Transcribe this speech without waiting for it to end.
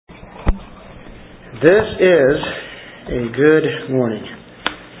This is a good morning.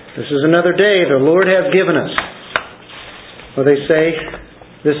 This is another day the Lord has given us. Well, they say,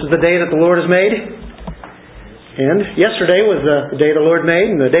 this is the day that the Lord has made. And yesterday was the day the Lord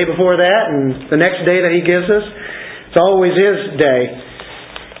made, and the day before that, and the next day that He gives us. It's always His day.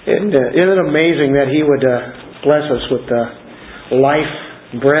 And isn't it amazing that He would bless us with life,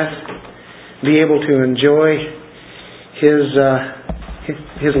 breath, be able to enjoy His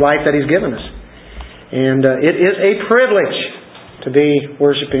life that He's given us. And it is a privilege to be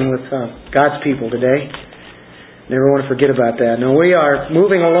worshiping with God's people today. Never want to forget about that. Now we are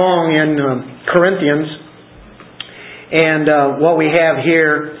moving along in Corinthians, and what we have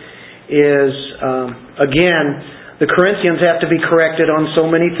here is, again, the Corinthians have to be corrected on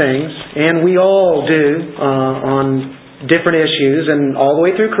so many things, and we all do on different issues, and all the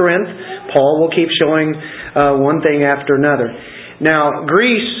way through Corinth, Paul will keep showing one thing after another. Now,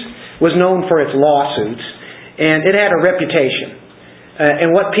 Greece was known for its lawsuits, and it had a reputation.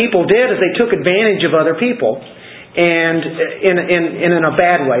 And what people did is they took advantage of other people, and in a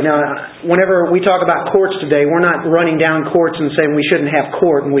bad way. Now, whenever we talk about courts today, we're not running down courts and saying we shouldn't have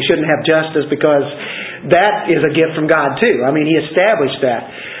court and we shouldn't have justice, because that is a gift from God too. I mean, He established that.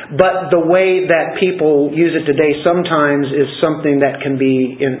 But the way that people use it today sometimes is something that can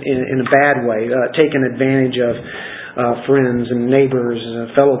be in a bad way, taken advantage of. Friends and neighbors,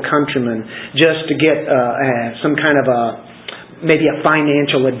 fellow countrymen, just to get some kind of maybe a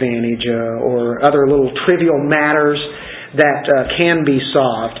financial advantage or other little trivial matters that can be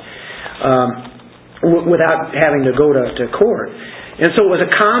solved without having to go to court. And so it was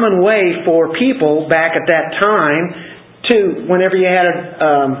a common way for people back at that time to, whenever you had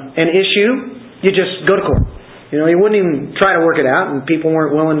an issue, you just go to court. You wouldn't even try to work it out, and people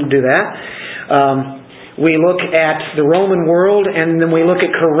weren't willing to do that. We look at the Roman world, and then we look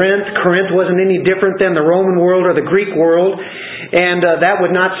at Corinth. Corinth wasn't any different than the Roman world or the Greek world, and that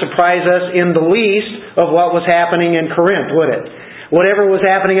would not surprise us in the least of what was happening in Corinth, would it? Whatever was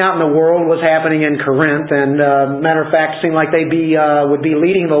happening out in the world was happening in Corinth, and matter of fact, it seemed like they would be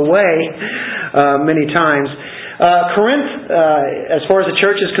leading the way many times. Corinth, as far as the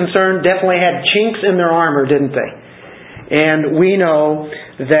church is concerned, definitely had chinks in their armor, didn't they? And we know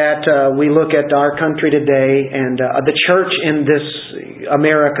that we look at our country today, and the church in this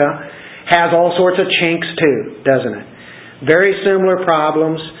America has all sorts of chinks too, doesn't it? Very similar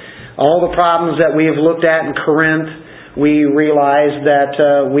problems. All the problems that we have looked at in Corinth, we realize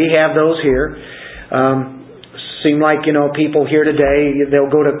that we have those here. Seem like, people here today, they'll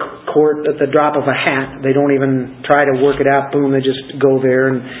go to court at the drop of a hat. They don't even try to work it out. Boom, they just go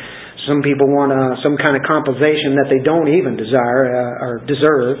there. And some people want some kind of compensation that they don't even desire or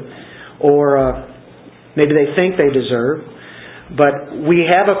deserve, or maybe they think they deserve. But we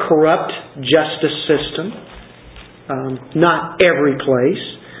have a corrupt justice system. Not every place.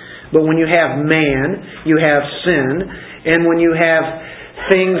 But when you have man, you have sin. And when you have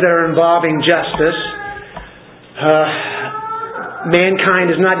things that are involving justice,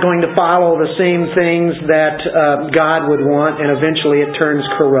 mankind is not going to follow the same things that God would want, and eventually it turns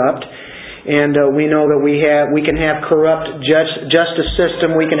corrupt. And we know that we can have corrupt justice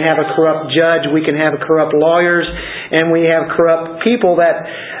system, we can have a corrupt judge, we can have corrupt lawyers, and we have corrupt people that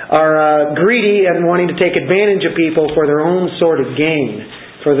are greedy and wanting to take advantage of people for their own sort of gain,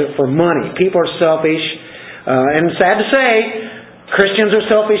 for money. People are selfish, and sad to say, Christians are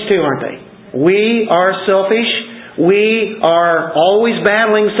selfish too, aren't they? We are selfish. We are always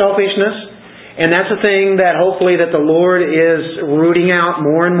battling selfishness, and that's a thing that hopefully that the Lord is rooting out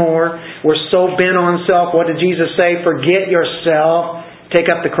more and more. We're so bent on self. What did Jesus say? Forget yourself,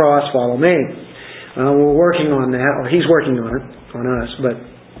 take up the cross, follow me. We're working on that, or He's working on it, on us. But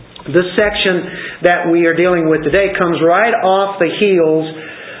this section that we are dealing with today comes right off the heels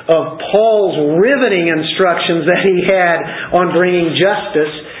of Paul's riveting instructions that he had on bringing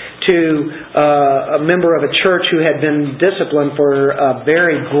justice to a member of a church who had been disciplined for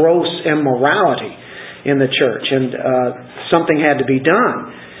very gross immorality in the church. And something had to be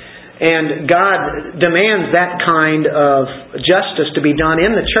done. And God demands that kind of justice to be done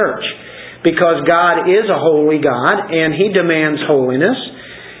in the church, because God is a holy God, and He demands holiness,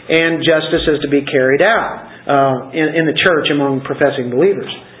 and justice is to be carried out in the church among professing believers.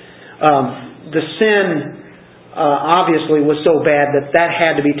 The sin obviously was so bad that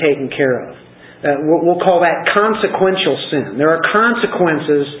had to be taken care of. We'll call that consequential sin. There are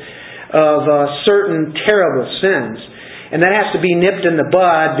consequences of certain terrible sins, and that has to be nipped in the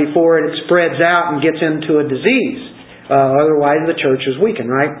bud before it spreads out and gets into a disease. Otherwise the church is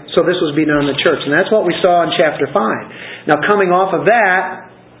weakened, right? So this was being done in the church, and that's what we saw in chapter 5. Now coming off of that,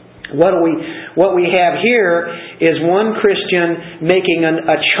 what what we have here is one Christian making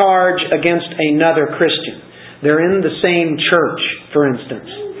a charge against another Christian. They're in the same church, for instance,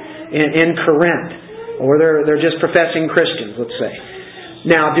 in Corinth. Or they're just professing Christians, let's say.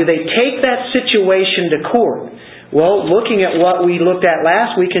 Now, do they take that situation to court? Well, looking at what we looked at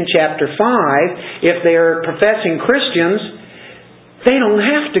last week in chapter 5, if they're professing Christians, they don't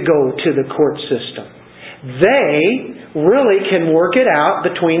have to go to the court system. They really can work it out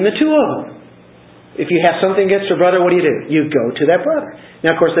between the two of them. If you have something against your brother, what do? You go to that brother. Now,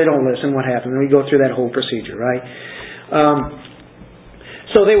 of course, they don't listen. What happens? We go through that whole procedure, right?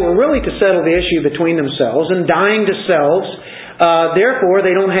 So they were really to settle the issue between themselves and dying to selves. Therefore,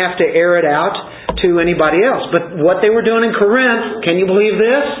 they don't have to air it out to anybody else. But what they were doing in Corinth, can you believe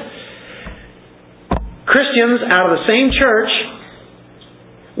this? Christians out of the same church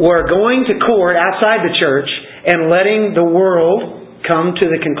were going to court outside the church and letting the world come to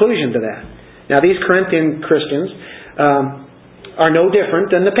the conclusion to that. Now, these Corinthian Christians are no different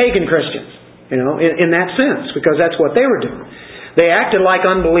than the pagan Christians, in that sense, because that's what they were doing. They acted like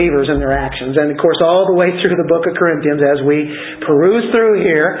unbelievers in their actions. And of course, all the way through the book of Corinthians, as we peruse through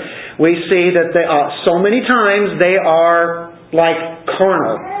here, we see that so many times they are like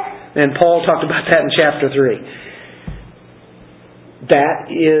carnal. And Paul talked about that in chapter 3. That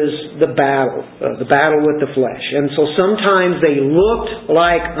is the battle with the flesh. And so sometimes they looked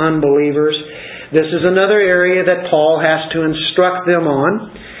like unbelievers. This is another area that Paul has to instruct them on.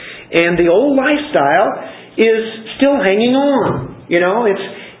 And the old lifestyle is still hanging on.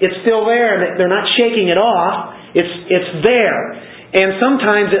 It's still there. They're not shaking it off. It's there. And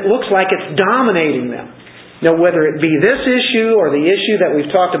sometimes it looks like it's dominating them. Now, whether it be this issue or the issue that we've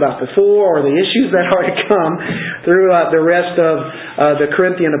talked about before or the issues that are to come throughout the rest of the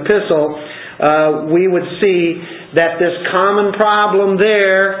Corinthian epistle, we would see that this common problem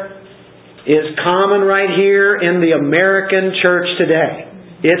there is common right here in the American church today.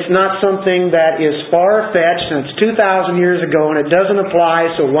 It's not something that is far-fetched, and it's 2,000 years ago, and it doesn't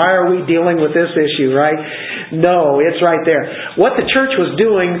apply, so why are we dealing with this issue, right? No, it's right there. What the church was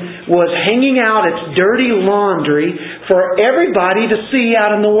doing was hanging out its dirty laundry for everybody to see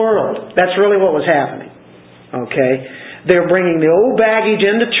out in the world. That's really what was happening. Okay? They're bringing the old baggage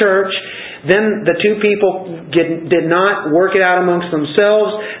into church. Then the two people did not work it out amongst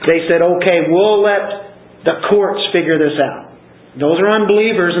themselves. They said, okay, we'll let the courts figure this out. Those are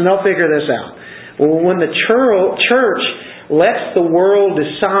unbelievers, and they'll figure this out. Well, when the church lets the world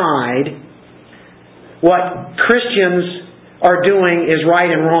decide what Christians are doing is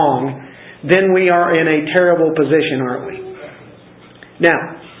right and wrong, then we are in a terrible position, aren't we? Now,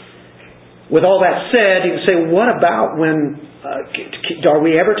 with all that said, you can say, what about when... are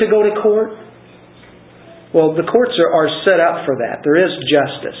we ever to go to court? Well, the courts are set up for that. There is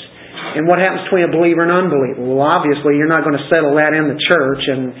justice. And what happens between a believer and unbeliever? Well, obviously, you're not going to settle that in the church,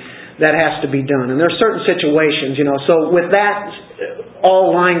 and that has to be done. And there are certain situations, So with that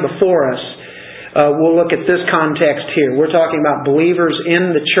all lying before us, we'll look at this context here. We're talking about believers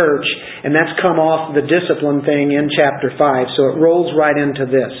in the church, and that's come off the discipline thing in chapter 5. So it rolls right into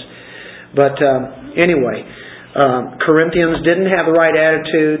this. But anyway, Corinthians didn't have the right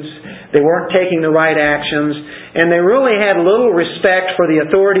attitudes. They weren't taking the right actions. And they really had little respect for the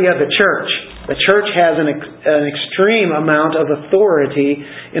authority of the church. The church has an extreme amount of authority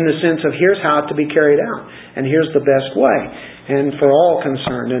in the sense of here's how it to be carried out. And here's the best way. And for all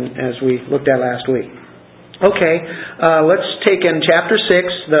concerned, and as we looked at last week. Okay, let's take in chapter 6,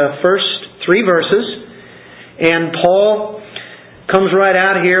 the first 3 verses. And Paul comes right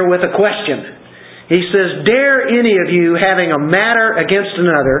out here with a question. He says, dare any of you, having a matter against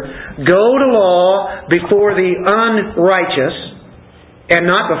another, go to law before the unrighteous and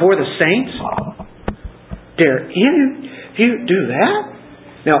not before the saints? Dare any of you do that?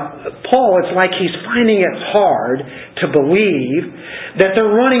 Now, Paul, it's like he's finding it hard to believe that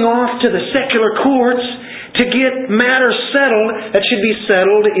they're running off to the secular courts to get matters settled that should be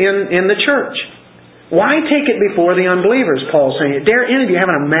settled in the church. Why take it before the unbelievers? Paul's saying, dare any of you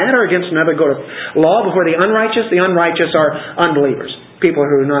having a matter against another go to law before the unrighteous? The unrighteous are unbelievers, people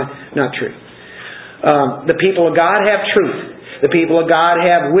who are not true. The people of God have truth. The people of God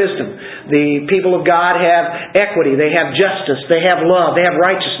have wisdom. The people of God have equity. They have justice. They have love. They have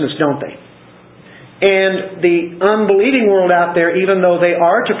righteousness, don't they? And the unbelieving world out there, even though they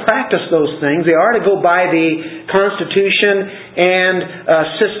are to practice those things, they are to go by the Constitution and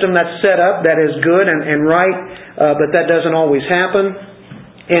system that's set up that is good and right, but that doesn't always happen.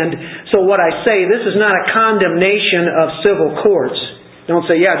 And so what I say, this is not a condemnation of civil courts. Don't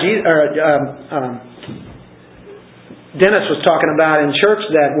say, Dennis was talking about in church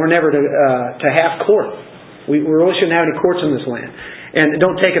that we're never to have court. We really shouldn't have any courts in this land. And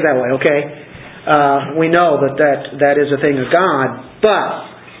don't take it that way, okay? We know that is a thing of God,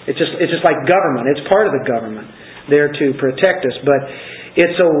 but it's just like government. It's part of the government there to protect us. But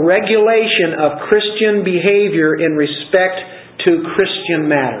it's a regulation of Christian behavior in respect to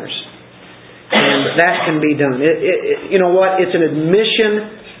Christian matters. And that can be done. You know what? It's an admission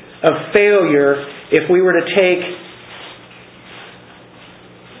of failure if we were to take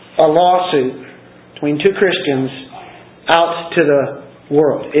a lawsuit between two Christians out to the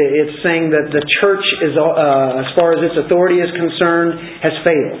world. It's saying that the church is, as far as its authority is concerned, has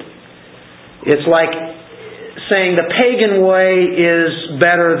failed. It's like saying the pagan way is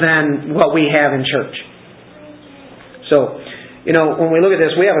better than what we have in church. So, when we look at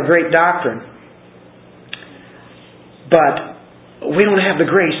this, we have a great doctrine, but we don't have the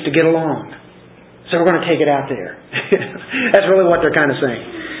grace to get along. So we're going to take it out there. That's really what they're kind of saying.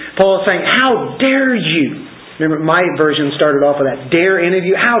 Paul is saying, how dare you? Remember, my version started off with that. Dare any of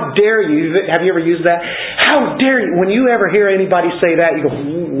you? How dare you? Have you ever used that? How dare you? When you ever hear anybody say that, you go,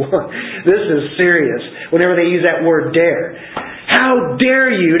 ooh, this is serious. Whenever they use that word dare. How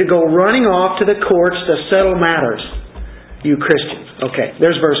dare you to go running off to the courts to settle matters? You Christians. Okay,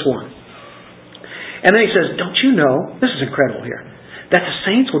 there's verse 1. And then he says, don't you know, this is incredible here, that the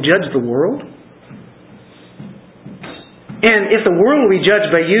saints will judge the world? And if the world will be judged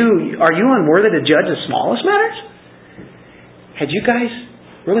by you, are you unworthy to judge the smallest matters? Had you guys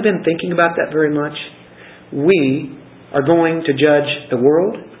really been thinking about that very much? We are going to judge the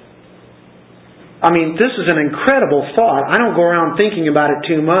world? I mean, this is an incredible thought. I don't go around thinking about it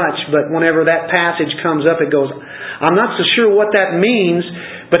too much, but whenever that passage comes up, it goes, I'm not so sure what that means,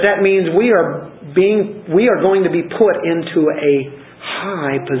 but that means we are going to be put into a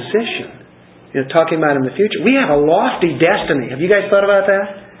high position. Talking about in the future. We have a lofty destiny. Have you guys thought about that?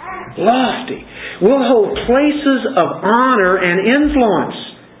 Lofty. We'll hold places of honor and influence.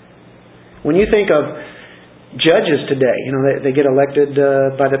 When you think of judges today, they get elected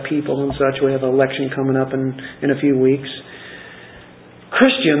by the people and such. We have an election coming up in a few weeks.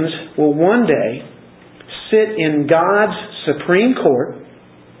 Christians will one day sit in God's supreme court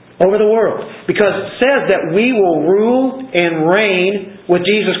over the world. Because it says that we will rule and reign with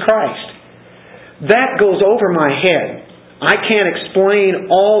Jesus Christ. That goes over my head. I can't explain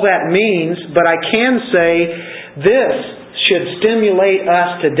all that means, but I can say this should stimulate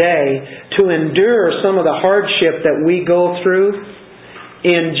us today to endure some of the hardship that we go through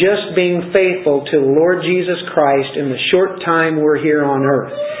in just being faithful to the Lord Jesus Christ in the short time we're here on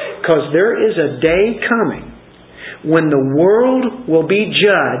earth. Because there is a day coming when the world will be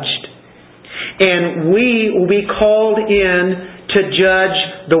judged and we will be called in to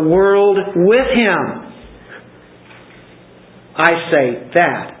judge the world with Him. I say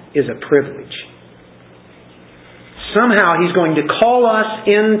that is a privilege. Somehow He's going to call us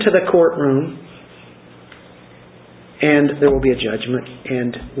into the courtroom and there will be a judgment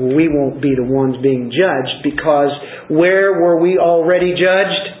and we won't be the ones being judged because where were we already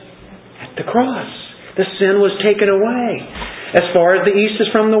judged? At the cross. The sin was taken away. As far as the east is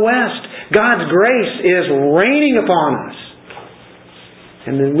from the west. God's grace is raining upon us.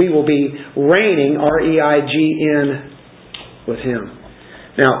 And then we will be reigning, R-E-I-G-N, with Him.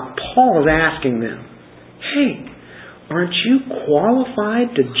 Now, Paul is asking them, hey, aren't you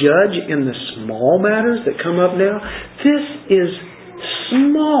qualified to judge in the small matters that come up now? This is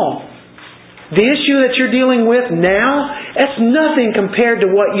small. The issue that you're dealing with now, that's nothing compared to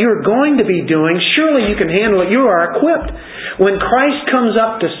what you're going to be doing. Surely you can handle it. You are equipped. When Christ comes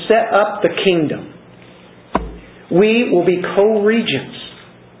up to set up the kingdom, we will be co-regents.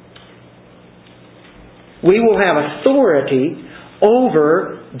 We will have authority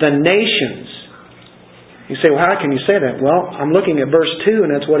over the nations. You say, well, how can you say that? Well, I'm looking at verse 2 and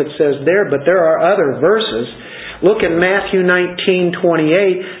that's what it says there, but there are other verses. Look at Matthew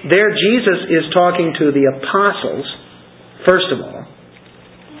 19:28. There Jesus is talking to the apostles, first of all.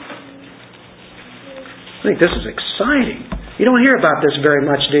 I think this is exciting. You don't hear about this very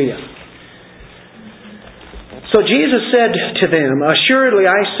much, do you? So Jesus said to them, assuredly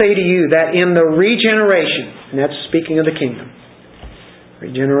I say to you that in the regeneration, and that's speaking of the kingdom,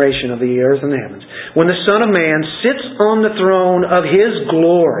 regeneration of the earth and the heavens, when the Son of Man sits on the throne of His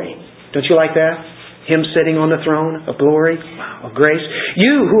glory, don't you like that? Him sitting on the throne of glory, of grace.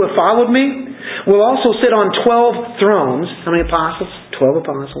 You who have followed me will also sit on 12 thrones. How many apostles? 12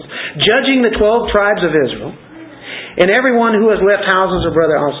 apostles. Judging the 12 tribes of Israel. And everyone who has left houses or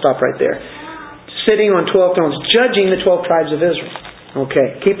brother, I'll stop right there. Sitting on 12 thrones, judging the 12 tribes of Israel.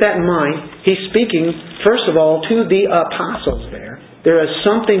 Okay, keep that in mind. He's speaking, first of all, to the apostles there. There is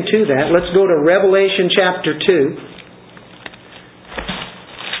something to that. Let's go to Revelation chapter 2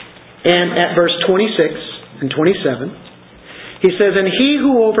 and at verse 26 and 27. He says, "And he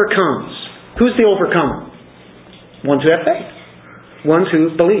who overcomes," who's the overcomer? Ones who have faith. Ones who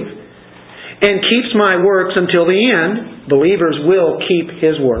believe. "And keeps my works until the end," believers will keep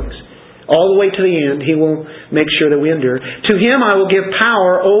His works. All the way to the end, He will make sure that we endure. "To him I will give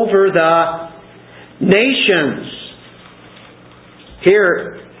power over the nations."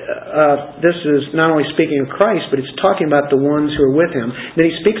 Here, this is not only speaking of Christ, but it's talking about the ones who are with Him. Then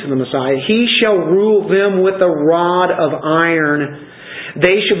He speaks of the Messiah. "He shall rule them with a rod of iron.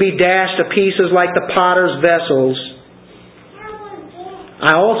 They shall be dashed to pieces like the potter's vessels.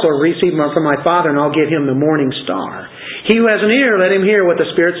 I also receive from my Father, and I'll give him the morning star. He who has an ear, let him hear what the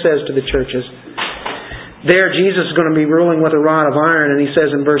Spirit says to the churches." There, Jesus is going to be ruling with a rod of iron, and He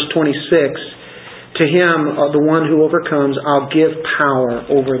says in verse 26, "To him, the one who overcomes, I'll give power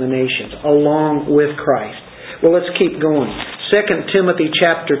over the nations," along with Christ. Well, let's keep going. 2 Timothy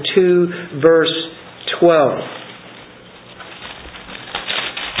chapter 2, verse 12.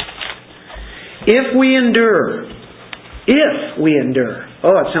 "If we endure,"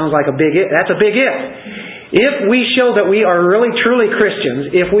 oh, it sounds like a big if. That's a big if. "If we show that we are really truly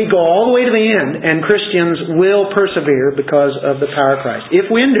Christians, if we go all the way to the end, and Christians will persevere because of the power of Christ. If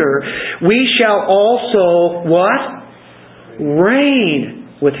we endure, we shall also," what? "Reign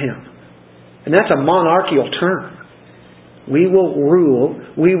with Him." And that's a monarchical term. We will rule.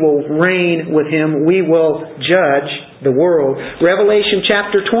 We will reign with Him. We will judge the world. Revelation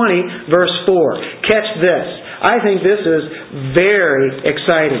chapter 20, verse 4. Catch this. I think this is very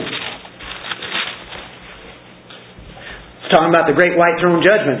exciting. It's talking about the great white throne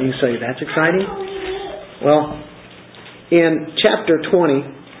judgment. You say, that's exciting? Well, in chapter 20,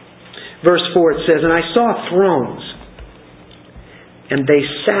 verse 4, it says, "And I saw thrones, and they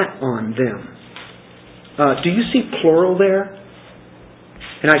sat on them." Do you see plural there?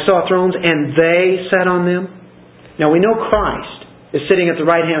 "And I saw thrones, and they sat on them." Now we know Christ is sitting at the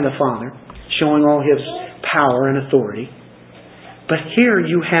right hand of the Father, showing all His power and authority. But here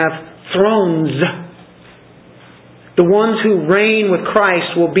you have thrones. The ones who reign with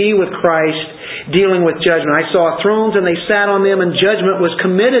Christ will be with Christ, dealing with judgment. "I saw thrones, and they sat on them, and judgment was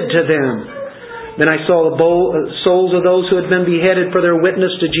committed to them. Then I saw the souls of those who had been beheaded for their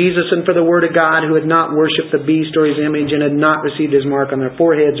witness to Jesus and for the Word of God, who had not worshipped the beast or His image, and had not received His mark on their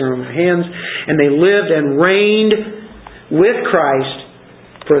foreheads or on their hands. And they lived and reigned with Christ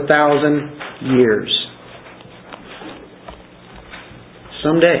for 1,000 years.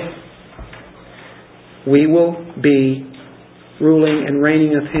 Someday, we will be ruling and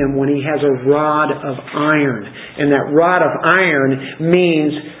reigning with Him when He has a rod of iron. And that rod of iron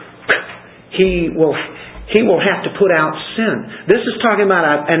means He will have to put out sin. This is talking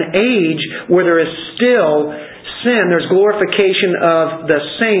about an age where there is still sin. There's glorification of the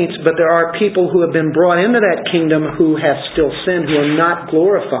saints, but there are people who have been brought into that kingdom who have still sinned, who are not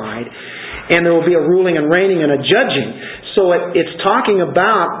glorified. And there will be a ruling and reigning and a judging. So it's talking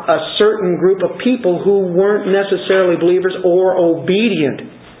about a certain group of people who weren't necessarily believers or obedient.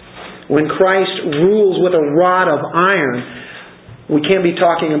 When Christ rules with a rod of iron, we can't be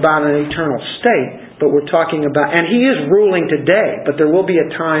talking about an eternal state, but we're talking about, and He is ruling today, but there will be a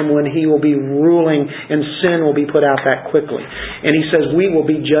time when He will be ruling and sin will be put out that quickly. And He says we will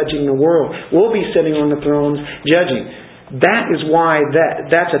be judging the world. We'll be sitting on the thrones judging. That is why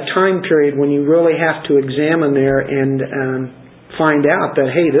that's a time period when you really have to examine there and find out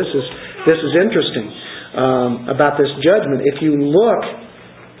that, hey, this is interesting about this judgment. If you look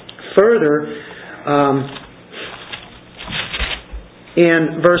further,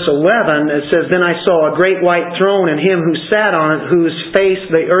 in verse 11, it says, "Then I saw a great white throne, and Him who sat on it, whose face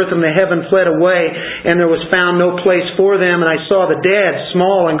the earth and the heaven fled away, and there was found no place for them. And I saw the dead,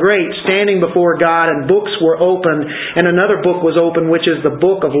 small and great, standing before God, and books were opened. And another book was opened, which is the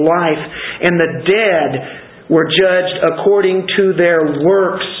book of life. And the dead were judged according to their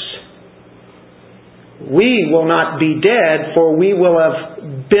works." We will not be dead, for we will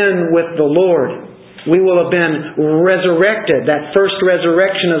have been with the Lord. We will have been resurrected. That first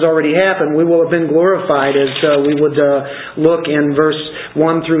resurrection has already happened. We will have been glorified, as we would look in verse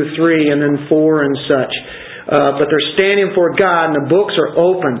 1 through 3 and then 4 and such. But they're standing before God, and the books are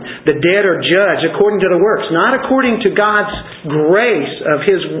open. The dead are judged according to the works. Not according to God's grace of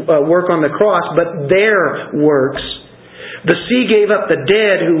His work on the cross, but their works. "The sea gave up the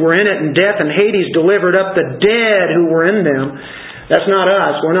dead who were in it, and death and Hades delivered up the dead who were in them. That's not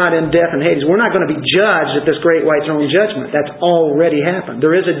us. We're not in death and Hades. We're not going to be judged at this great white throne judgment. That's already happened.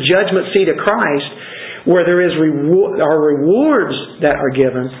 There is a judgment seat of Christ where there is our rewards that are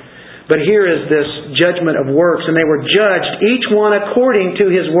given. But here is this judgment of works, and they were judged, each one according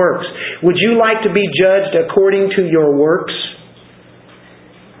to his works. Would you like to be judged according to your works?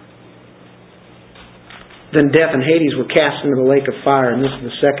 Then death and Hades were cast into the lake of fire, and this is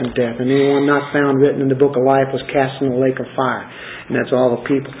the second death. And anyone not found written in the book of life was cast in the lake of fire. And that's all the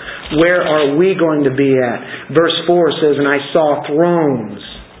people. Where are we going to be at? Verse 4 says, and I saw thrones,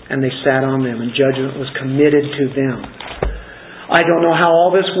 and they sat on them, and judgment was committed to them. I don't know how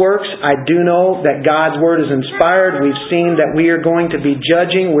all this works. I do know that God's Word is inspired. We've seen that we are going to be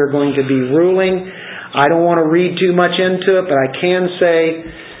judging. We're going to be ruling. I don't want to read too much into it, but I can say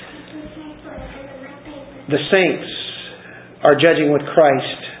the saints are judging with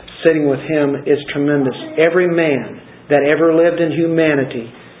Christ. Sitting with Him is tremendous. Every man that ever lived in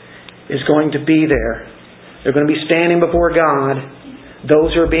humanity is going to be there. They're going to be standing before God.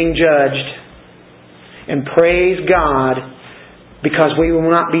 Those who are being judged. And praise God, because we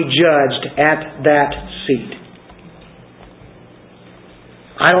will not be judged at that seat.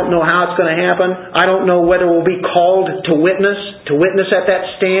 I don't know how it's going to happen. I don't know whether we'll be called to witness at that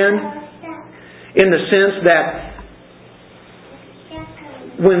stand, in the sense that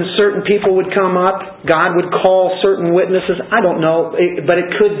when certain people would come up, God would call certain witnesses. I don't know, but it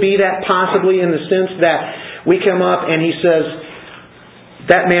could be that possibly, in the sense that we come up and He says,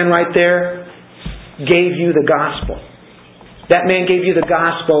 that man right there gave you the gospel. That man gave you the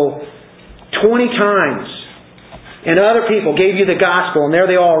gospel 20 times. And other people gave you the gospel. And there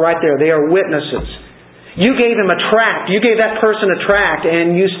they all right there. They are witnesses. You gave him a tract. You gave that person a tract,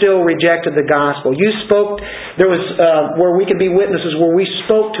 and you still rejected the gospel. You spoke. There was where we could be witnesses, where we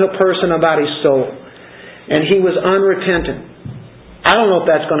spoke to a person about his soul. And he was unrepentant. I don't know if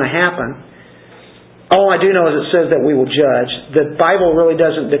that's going to happen. All I do know is it says that we will judge. The Bible really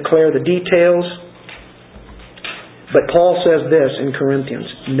doesn't declare the details. But Paul says this in Corinthians,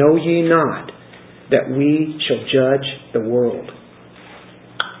 know ye not that we shall judge the world.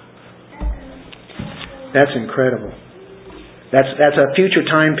 That's incredible. That's a future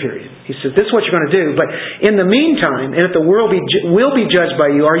time period. He says, this is what you're going to do. But in the meantime, and if the world will be judged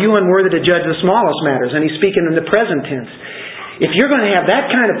by you, are you unworthy to judge the smallest matters? And he's speaking in the present tense. If you're going to have that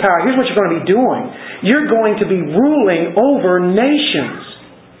kind of power, here's what you're going to be doing. You're going to be ruling over nations.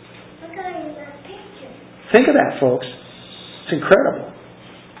 Think of that, folks. It's incredible.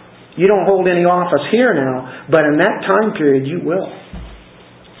 You don't hold any office here now, but in that time period you will.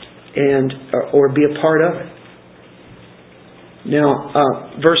 Or be a part of it. Now,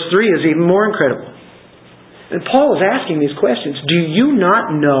 verse 3 is even more incredible. And Paul is asking these questions. Do you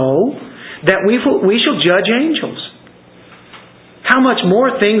not know that we shall judge angels? How much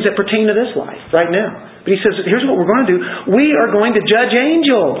more things that pertain to this life right now? But he says, here's what we're going to do. We are going to judge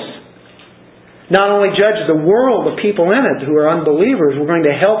angels. Not only judge the world, the people in it who are unbelievers, we're going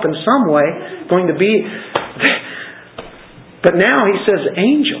to help in some way, going to be... But now he says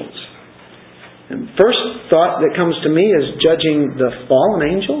angels. And first thought that comes to me is judging the fallen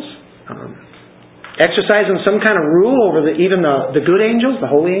angels. Exercising some kind of rule over even the good angels,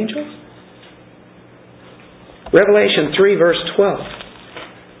 the holy angels. Revelation 3 verse 12.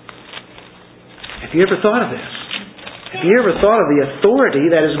 Have you ever thought of this? Have you ever thought of the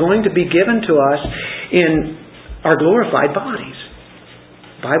authority that is going to be given to us in our glorified bodies?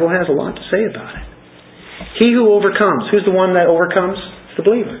 The Bible has a lot to say about it. He who overcomes. Who's the one that overcomes? It's the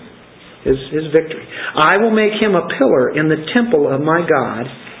believer. His victory. I will make him a pillar in the temple of my God,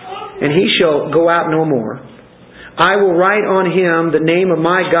 and he shall go out no more. I will write on him the name of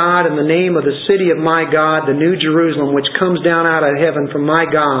my God and the name of the city of my God, the new Jerusalem, which comes down out of heaven from my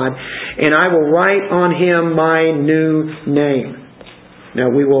God, and I will write on him my new name.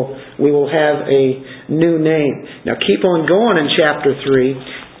 Now we will have a new name. Now keep on going in chapter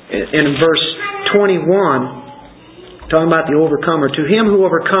 3, in verse 21. Talking about the overcomer. To him who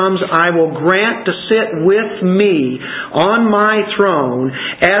overcomes, I will grant to sit with me on my throne,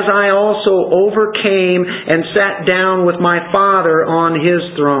 as I also overcame and sat down with my Father on His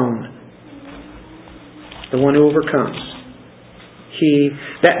throne. The one who overcomes.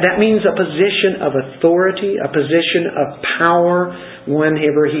 That means a position of authority, a position of power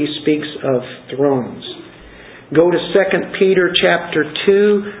whenever he speaks of thrones. Go to 2 Peter chapter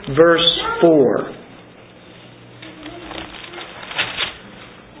 2, verse 4.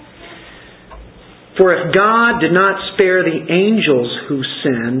 For if God did not spare the angels who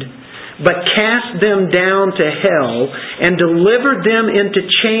sinned, but cast them down to hell and delivered them into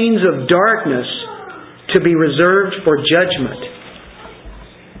chains of darkness to be reserved for judgment,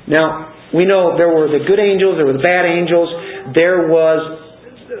 Now, we know there were the good angels, there were the bad angels. There was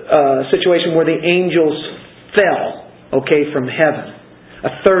a situation where the angels fell, from heaven.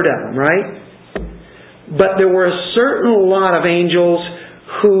 A third of them, right? But there were a certain lot of angels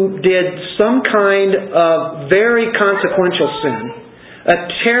who did some kind of very consequential sin, a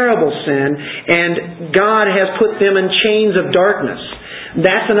terrible sin, and God has put them in chains of darkness.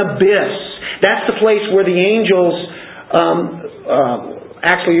 That's an abyss. That's the place where the angels,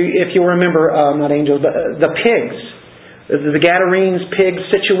 actually, if you remember, not angels, but the pigs, the Gadarenes pig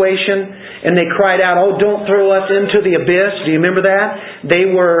situation, and they cried out, "Oh, don't throw us into the abyss." Do you remember that? They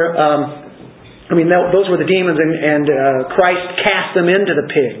were, those were the demons, and Christ cast them into the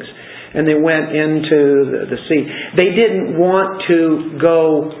pigs, and they went into the sea. They didn't want to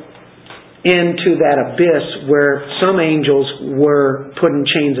go into that abyss where some angels were put in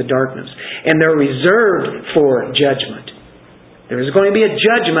chains of darkness, and they're reserved for judgment. There is going to be a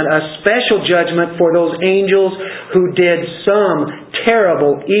judgment, a special judgment for those angels who did some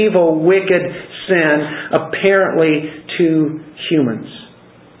terrible, evil, wicked sin, apparently to humans.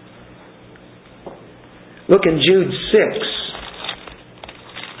 Look in Jude 6,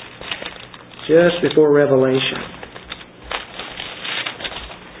 just before Revelation.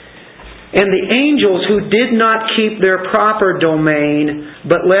 "And the angels who did not keep their proper domain,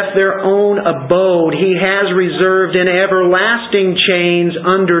 but left their own abode, He has reserved in everlasting chains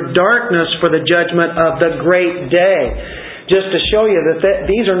under darkness for the judgment of the great day." Just to show you that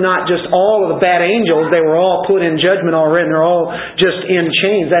these are not just all of the bad angels. They were all put in judgment already, and they're all just in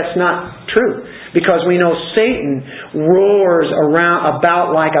chains. That's not true. Because we know Satan roars around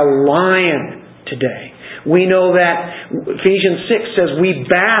about like a lion today. We know that Ephesians 6 says we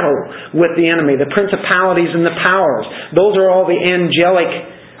battle with the enemy, the principalities and the powers. Those are all the angelic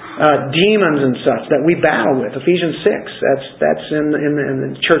demons and such that we battle with. Ephesians 6, that's in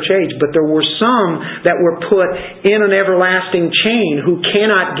the church age. But there were some that were put in an everlasting chain who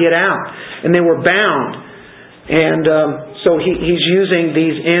cannot get out. And they were bound. And so he's using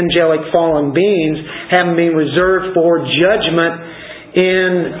these angelic fallen beings, having been reserved for judgment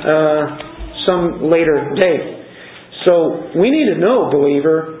in some later date. So we need to know,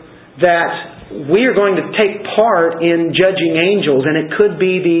 believer, that we are going to take part in judging angels, and it could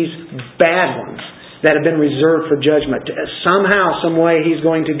be these bad ones that have been reserved for judgment. Somehow, some way, He's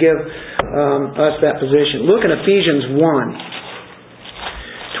going to give us that position. Look in Ephesians 1,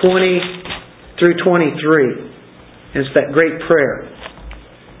 20 through 23. It's that great prayer.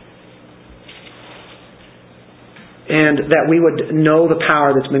 And that we would know the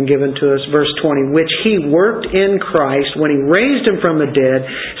power that's been given to us. Verse 20, "Which He worked in Christ when He raised Him from the dead,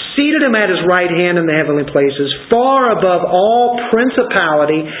 seated Him at His right hand in the heavenly places, far above all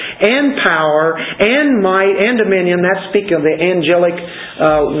principality and power and might and dominion." That's speaking of the angelic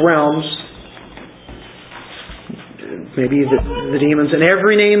realms. Maybe the demons, and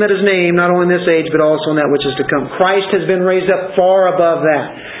every name that is named, not only in this age, but also in that which is to come. Christ has been raised up far above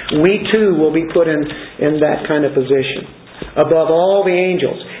that. We too will be put in that kind of position. Above all the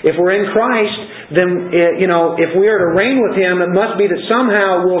angels. If we're in Christ, then, if we are to reign with Him, it must be that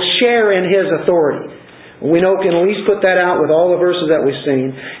somehow we'll share in His authority. We know, can at least put that out with all the verses that we've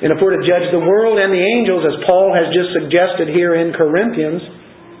seen. And if we're to judge the world and the angels, as Paul has just suggested here in Corinthians,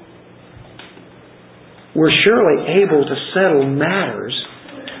 we're surely able to settle matters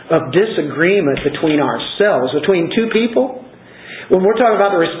of disagreement between ourselves, between two people. When we're talking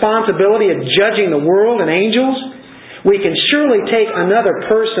about the responsibility of judging the world and angels, we can surely take another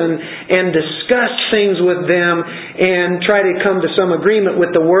person and discuss things with them and try to come to some agreement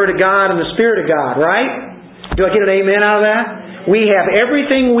with the Word of God and the Spirit of God, right? Do I get an amen out of that? We have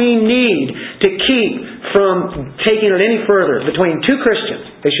everything we need to keep from taking it any further between two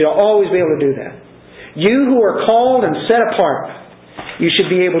Christians. They should always be able to do that. You who are called and set apart, you should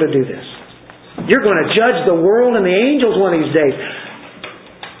be able to do this. You're going to judge the world and the angels one of these days.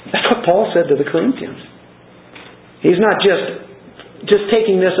 That's what Paul said to the Corinthians. He's not just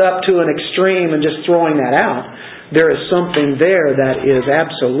taking this up to an extreme and just throwing that out. There is something there that is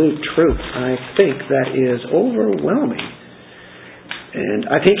absolute truth. I think that is overwhelming. And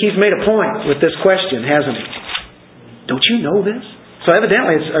I think he's made a point with this question, hasn't he? Don't you know this? So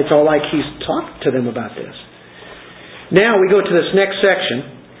evidently it's all like he's talked to them about this. Now we go to this next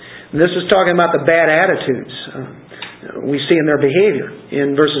section. And this is talking about the bad attitudes we see in their behavior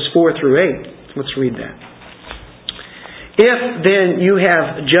in verses 4 through 8. Let's read that. "If then you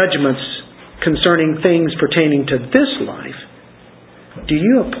have judgments concerning things pertaining to this life, do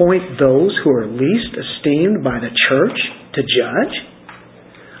you appoint those who are least esteemed by the church to judge?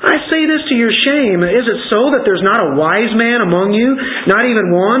 I say this to your shame. Is it so that there's not a wise man among you, not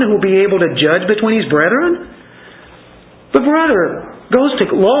even one who will be able to judge between his brethren? But brother goes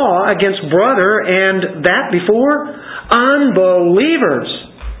to law against brother, and that before unbelievers.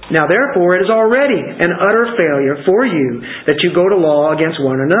 Now therefore it is already an utter failure for you that you go to law against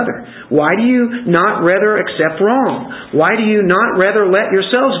one another. Why do you not rather accept wrong? Why do you not rather let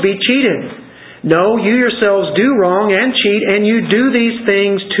yourselves be cheated? No, you yourselves do wrong and cheat, and you do these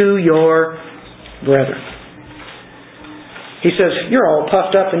things to your brethren. He says, you're all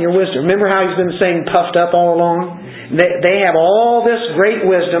puffed up in your wisdom. Remember how he's been saying puffed up all along? They have all this great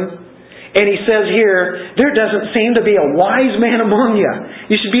wisdom. And he says here, there doesn't seem to be a wise man among you.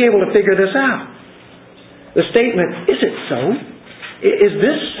 You should be able to figure this out. The statement, is it so? Is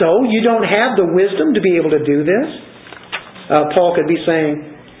this so? You don't have the wisdom to be able to do this? Paul could be saying,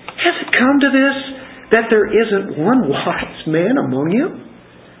 has it come to this that there isn't one wise man among you?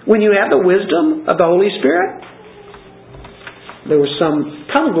 When you have the wisdom of the Holy Spirit? There were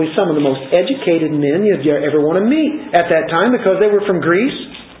probably some of the most educated men you'd ever want to meet at that time because they were from Greece.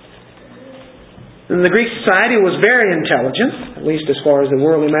 And the Greek society was very intelligent, at least as far as the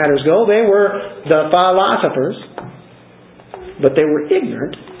worldly matters go. They were the philosophers, but they were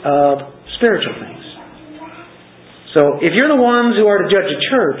ignorant of spiritual things. So, if you're the ones who are to judge a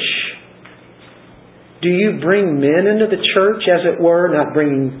church, do you bring men into the church, as it were? Not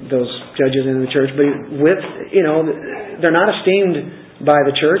bringing those judges into the church, but they're not esteemed by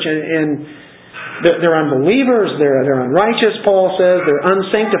the church, and they're unbelievers, they're unrighteous, Paul says, they're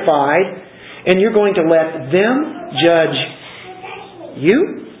unsanctified, and you're going to let them judge you?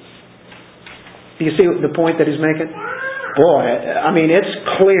 Do you see the point that he's making? Boy, it's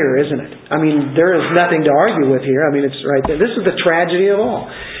clear, isn't it? There is nothing to argue with here. It's right there. This is the tragedy of all.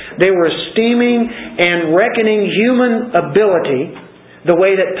 They were esteeming and reckoning human ability the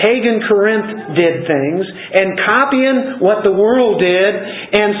way that pagan Corinth did things, and copying what the world did,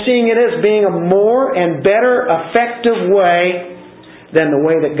 and seeing it as being a more and better, effective way than the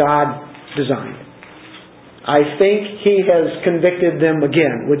way that God designed. I think he has convicted them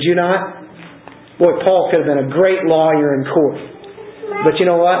again. Would you not? Boy, Paul could have been a great lawyer in court. But you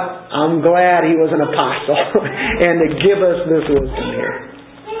know what? I'm glad he was an apostle and to give us this wisdom here.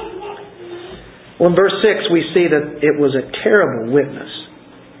 Well, in verse 6 we see that it was a terrible witness.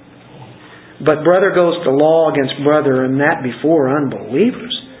 But brother goes to law against brother, and that before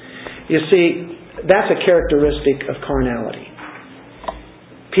unbelievers. You see, that's a characteristic of carnality.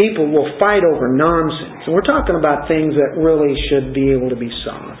 People will fight over nonsense. And we're talking about things that really should be able to be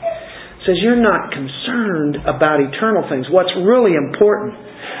solved. Says you're not concerned about eternal things. What's really important.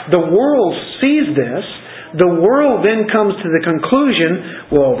 The world sees this. The world then comes to the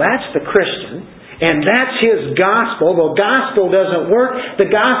conclusion, well, that's the Christian, and that's his gospel. The gospel doesn't work. The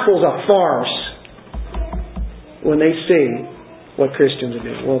gospel's a farce. When they see what Christians are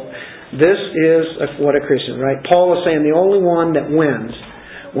doing. Well, this is what a Christian, right? Paul is saying the only one that wins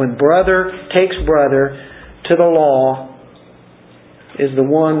when brother takes brother to the law is the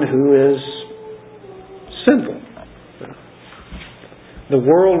one who is sinful. The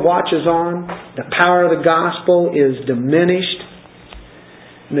world watches on. The power of the gospel is diminished.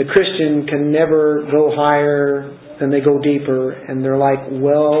 And the Christian can never go higher than they go deeper. And they're like a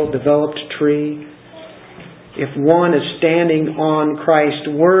well-developed tree. If one is standing on Christ's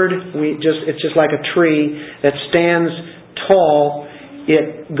Word, it's just like a tree that stands tall.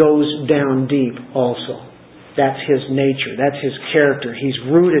 It goes down deep also. That's his nature. That's his character. He's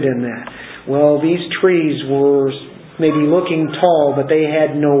rooted in that. Well, these trees were maybe looking tall, but they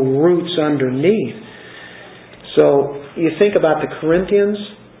had no roots underneath. So, you think about the Corinthians,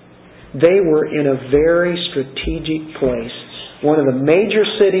 they were in a very strategic place. One of the major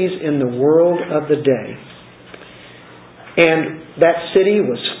cities in the world of the day. And that city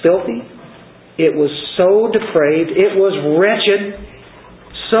was filthy. It was so depraved. It was wretched.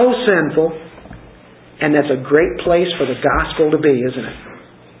 So sinful. And that's a great place for the gospel to be, isn't it?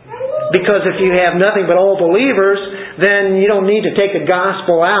 Because if you have nothing but all believers, then you don't need to take the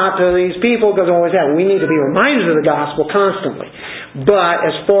gospel out to these people, because always have. We need to be reminded of the gospel constantly. But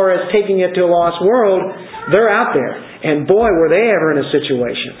as far as taking it to a lost world, they're out there. And boy, were they ever in a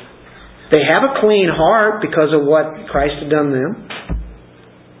situation. They have a clean heart because of what Christ had done to them.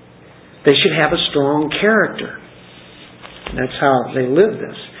 They should have a strong character. That's how they live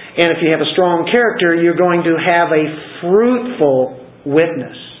this. And if you have a strong character, you're going to have a fruitful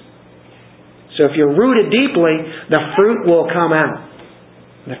witness. So if you're rooted deeply, the fruit will come out.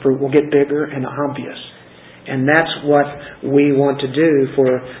 The fruit will get bigger and obvious. And that's what we want to do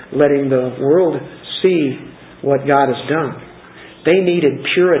for letting the world see what God has done. They needed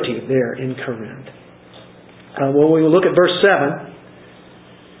purity there in Corinth. Well, we will look at verse 7.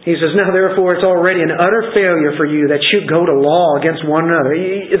 He says, now therefore it's already an utter failure for you that you go to law against one another.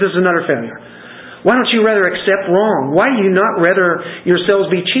 This is an utter failure. Why don't you rather accept wrong? Why do you not rather yourselves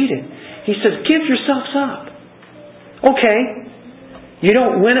be cheated? He says, give yourselves up. Okay, you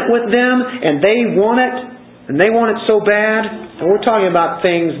don't win it with them, and they want it, and they want it so bad. And we're talking about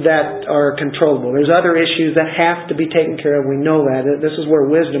things that are controllable. There's other issues that have to be taken care of. We know that. This is where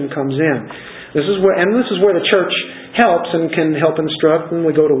wisdom comes in. This is where the church helps and can help instruct, and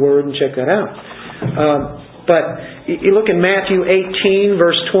we go to Word and check that out. But you look in Matthew 18,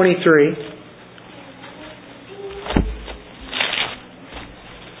 verse 23.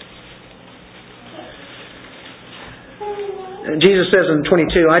 And Jesus says in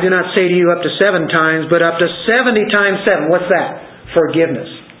 22, I do not say to you up to 7 times, but up to 70 times 7. What's that? Forgiveness.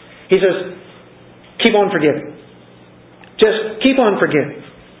 He says, keep on forgiving. Just keep on forgiving.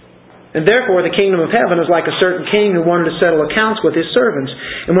 And therefore the kingdom of heaven is like a certain king who wanted to settle accounts with his servants.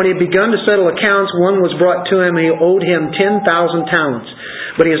 And when he had begun to settle accounts, one was brought to him, and he owed him 10,000 talents.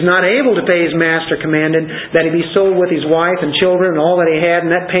 But he is not able to pay. His master commanded that he be sold with his wife and children and all that he had,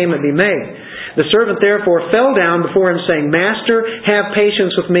 and that payment be made. The servant therefore fell down before him, saying, Master, have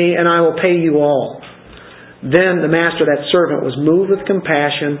patience with me, and I will pay you all. Then the master of that servant was moved with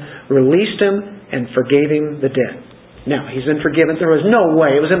compassion, released him, and forgave him the debt. Now, he's been forgiven. There was no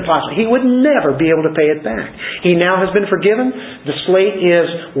way. It was impossible. He would never be able to pay it back. He now has been forgiven. The slate is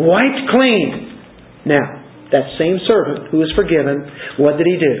wiped clean. Now, that same servant who was forgiven, what did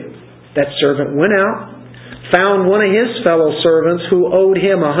he do? That servant went out, found one of his fellow servants who owed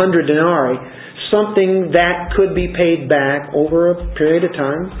him 100 denarii, something that could be paid back over a period of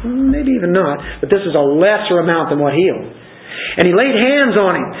time, maybe even not, but this is a lesser amount than what he owed. And he laid hands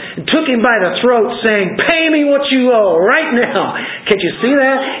on him and took him by the throat, saying, pay me what you owe right now. Can't you see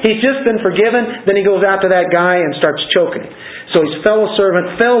that? He's just been forgiven. Then he goes out to that guy and starts choking him. So his fellow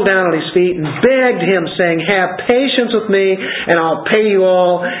servant fell down at his feet and begged him, saying, have patience with me, and I'll pay you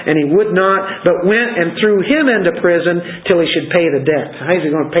all. And he would not, but went and threw him into prison till he should pay the debt. How is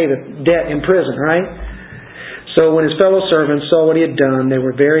he going to pay the debt in prison, right? So when his fellow servants saw what he had done, they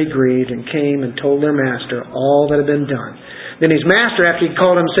were very grieved and came and told their master all that had been done. Then his master, after he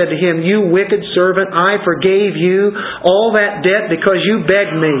called him, said to him, you wicked servant, I forgave you all that debt because you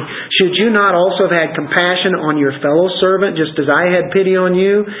begged me. Should you not also have had compassion on your fellow servant, just as I had pity on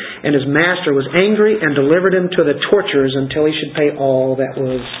you? And his master was angry and delivered him to the torturers until he should pay all that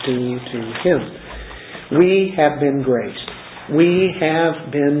was due to him. We have been graced. We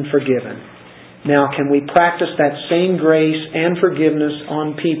have been forgiven. Now, can we practice that same grace and forgiveness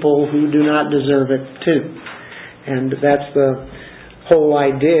on people who do not deserve it too? And that's the whole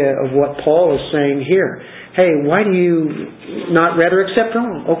idea of what Paul is saying here. Hey, why do you not rather accept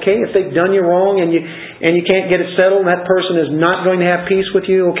wrong? Okay, if they've done you wrong and you can't get it settled, and that person is not going to have peace with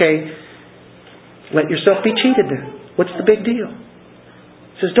you, okay, let yourself be cheated then. What's the big deal?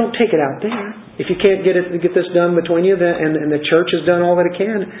 It says don't take it out there. If you can't get this done between you, and the church has done all that it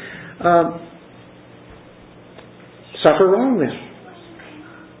can, suffer wrong then.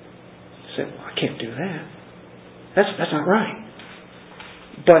 Say, well, I can't do that. That's not right.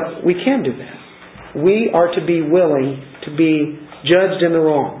 But we can do that. We are to be willing to be judged in the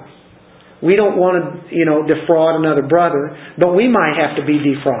wrong. We don't want to, defraud another brother, but we might have to be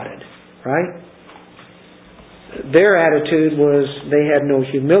defrauded, right? Their attitude was they had no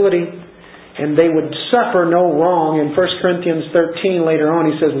humility and they would suffer no wrong. In 1 Corinthians 13 later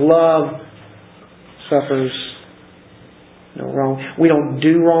on he says, love suffers no wrong. We don't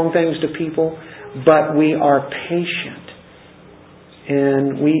do wrong things to people, but we are patient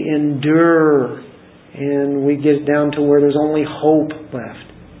and we endure and we get down to where there's only hope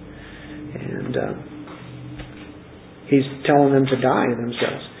left. And he's telling them to die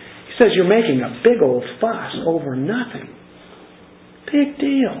themselves. He says, you're making a big old fuss over nothing. Big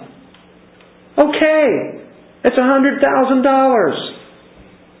deal. Okay, it's $100,000.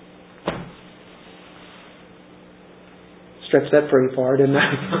 Stretched that pretty far, didn't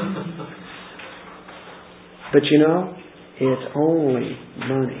I? But it's only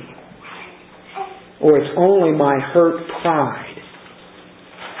money. Or it's only my hurt pride.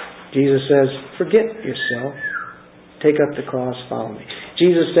 Jesus says, forget yourself. Take up the cross, follow me.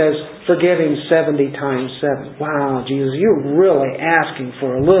 Jesus says, forgive him 70 times 7. Wow, Jesus, you're really asking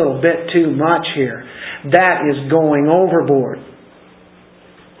for a little bit too much here. That is going overboard.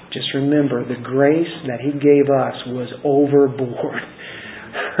 Just remember, the grace that he gave us was overboard.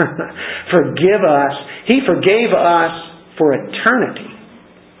 Forgive us. He forgave us for eternity.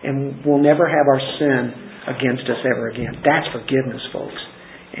 And we'll never have our sin against us ever again. That's forgiveness, folks.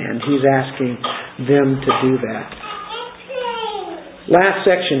 And He's asking them to do that. Last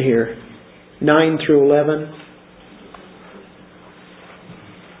section here, 9 through 11.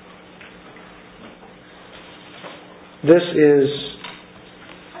 This is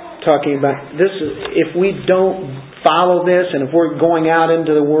talking about this. If we don't follow this, and if we're going out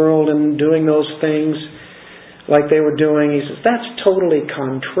into the world and doing those things like they were doing, he says that's totally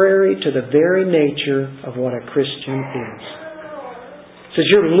contrary to the very nature of what a Christian is. He says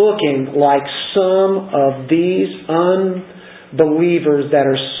you're looking like some of these unbelievers that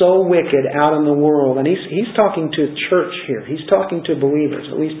are so wicked out in the world. And he's talking to church here. He's talking to believers,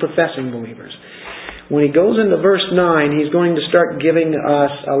 at least professing believers. When he goes into verse 9, he's going to start giving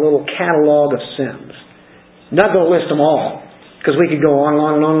us a little catalog of sins. Not going to list them all, because we could go on and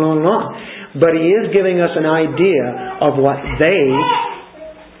on and on and on and on. But he is giving us an idea of what they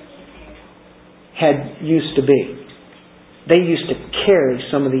had used to be. They used to carry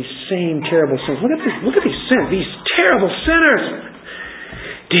some of these same terrible sins. Look at these sins, these terrible sinners.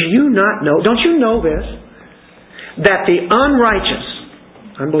 Do you not know, don't you know this? That the unrighteous,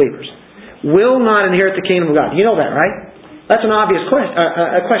 unbelievers, will not inherit the kingdom of God. You know that, right? That's an obvious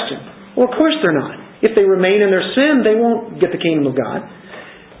question. Well, of course they're not. If they remain in their sin, they won't get the kingdom of God.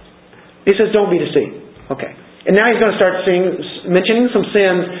 He says, don't be deceived. Okay. And now he's going to start mentioning some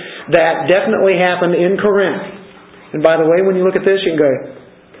sins that definitely happened in Corinth. And by the way, when you look at this, you can go,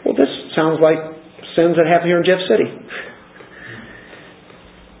 well, this sounds like sins that happen here in Jeff City.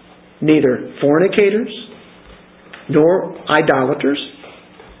 Neither fornicators, nor idolaters,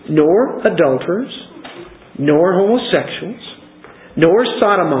 nor adulterers, nor homosexuals, nor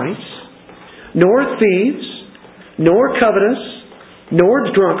sodomites, nor thieves, nor covetous,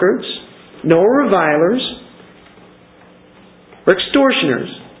 nor drunkards, nor revilers, or extortioners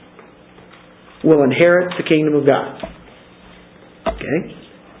will inherit the kingdom of God. Okay?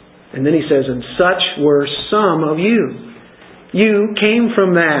 And then he says, and such were some of you. You came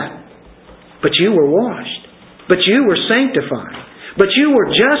from that, but you were washed, but you were sanctified. But you were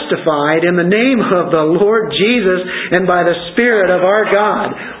justified in the name of the Lord Jesus and by the Spirit of our God.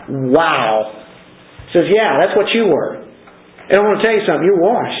 Wow. He says, yeah, that's what you were. And I want to tell you something. You're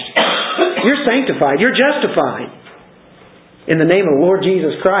washed. You're sanctified. You're justified. In the name of the Lord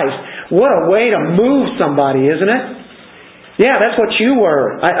Jesus Christ. What a way to move somebody, isn't it? Yeah, that's what you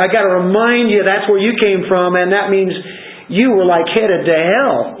were. I got to remind you that's where you came from, and that means you were like headed to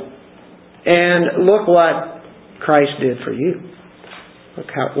hell. And look what Christ did for you. Look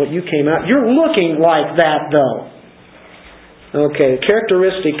what you came out. You're looking like that, though. Okay,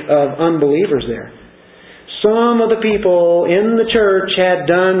 characteristic of unbelievers there. Some of the people in the church had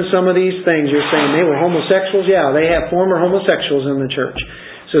done some of these things. You're saying they were homosexuals? Yeah, they have former homosexuals in the church.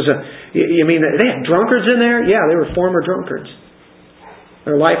 So you mean they had drunkards in there? Yeah, they were former drunkards.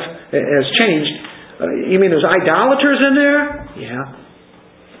 Their life has changed. You mean there's idolaters in there?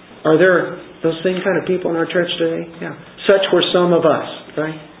 Yeah. Are there those same kind of people in our church today? Yeah. Such were some of us,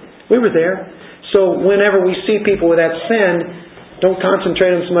 right? We were there. So whenever we see people with that sin, don't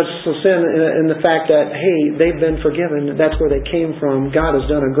concentrate on so much sin in the fact that, hey, they've been forgiven. That's where they came from. God has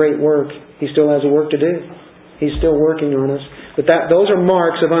done a great work. He still has a work to do. He's still working on us. But those are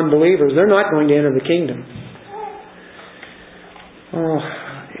marks of unbelievers. They're not going to enter the kingdom. Oh,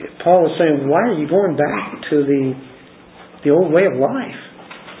 Paul is saying, why are you going back to the old way of life?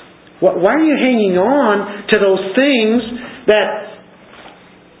 Why are you hanging on to those things that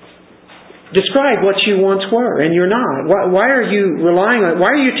describe what you once were and you're not? Why are you relying on it?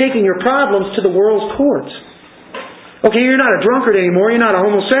 Why are you taking your problems to the world's courts? Okay, you're not a drunkard anymore. You're not a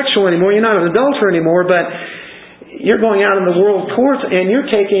homosexual anymore. You're not an adulterer anymore. But you're going out in the world courts and you're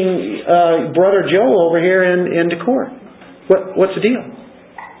taking Brother Joe over here into court. What's the deal?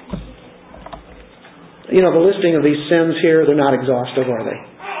 You know, the listing of these sins here, they're not exhaustive, are they?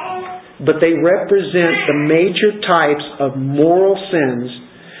 But they represent the major types of moral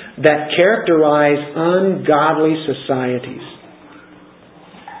sins that characterize ungodly societies.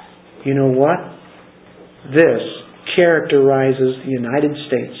 You know what? This characterizes the United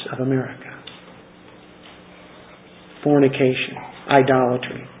States of America. Fornication,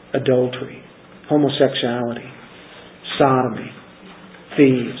 idolatry, adultery, homosexuality, sodomy,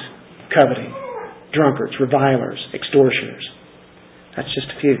 thieves, coveting, drunkards, revilers, extortioners. That's just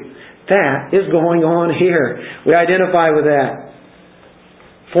a few. That is going on here. We identify with that.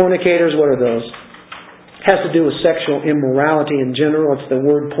 Fornicators, what are those? It has to do with sexual immorality in general. It's the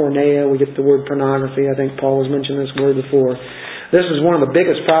word porneia. We get the word pornography. I think Paul has mentioned this word before. This is one of the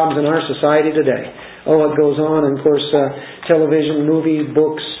biggest problems in our society today. Oh, it goes on. And of course, television, movie,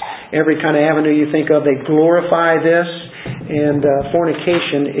 books, every kind of avenue you think of. They glorify this, and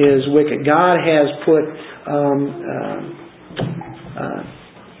fornication is wicked. God has put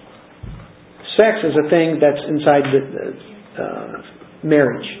sex is a thing that's inside the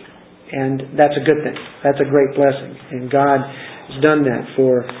marriage, and that's a good thing. That's a great blessing, and God has done that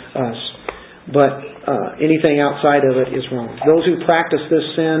for us. But anything outside of it is wrong. Those who practice this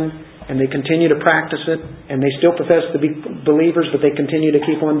sin, and they continue to practice it, and they still profess to be believers, but they continue to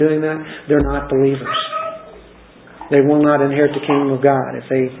keep on doing that, they're not believers. They will not inherit the kingdom of God if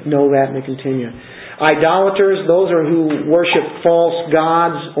they know that and they continue. Idolaters, those are who worship false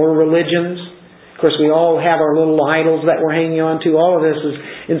gods or religions. Of course, we all have our little idols that we're hanging on to. All of this is,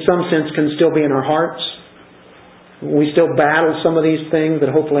 in some sense, can still be in our hearts. We still battle some of these things,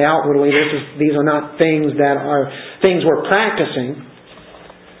 but hopefully outwardly these are not things that are things we're practicing.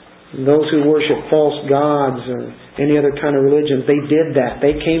 Those who worship false gods or any other kind of religions, they did that.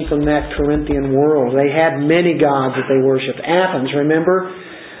 They came from that Corinthian world. They had many gods that they worshipped. Athens, remember?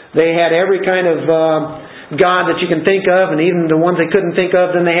 They had every kind of god that you can think of, and even the ones they couldn't think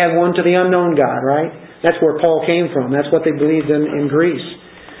of, then they had one to the unknown God, right? That's where Paul came from. That's what they believed in Greece.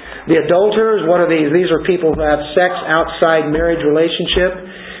 The adulterers, what are these? These are people who have sex outside marriage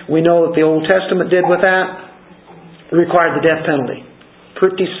relationship. We know what the Old Testament did with that. It required the death penalty.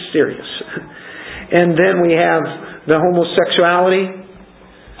 Pretty serious. And then we have the homosexuality.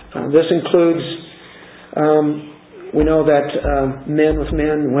 This includes, we know that men with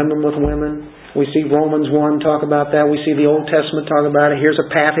men, women with women. We see Romans 1 talk about that. We see the Old Testament talk about it. Here's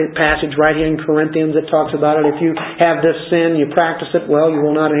a passage right here in Corinthians that talks about it. If you have this sin, you practice it, well, you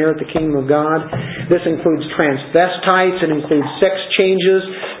will not inherit the kingdom of God. This includes transvestites. It includes sex changes,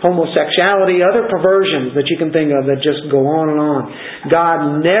 homosexuality, other perversions that you can think of that just go on and on.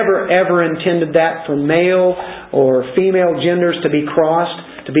 God never ever intended that for male or female genders to be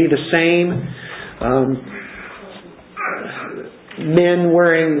crossed, to be the same. Men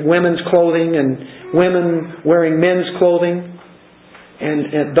wearing women's clothing and women wearing men's clothing,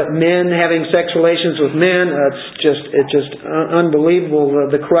 but men having sex relations with men. It's just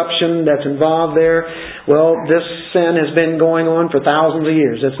unbelievable the corruption that's involved there. Well, this sin has been going on for thousands of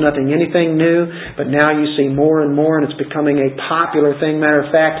years. It's anything new, but now you see more and more, and it's becoming a popular thing. Matter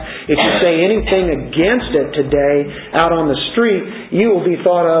of fact, if you say anything against it today out on the street, you will be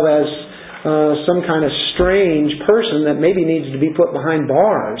thought of as some kind of strange person that maybe needs to be put behind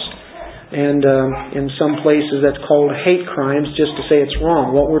bars. And in some places that's called hate crimes just to say it's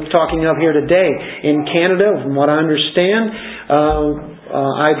wrong. What we're talking of here today, in Canada, from what I understand,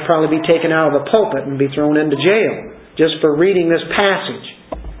 I'd probably be taken out of the pulpit and be thrown into jail just for reading this passage.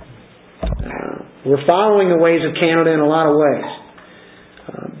 We're following the ways of Canada in a lot of ways.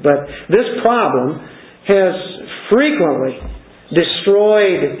 But this problem has frequently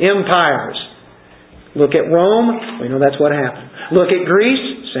destroyed empires. Look at Rome, we know that's what happened. Look at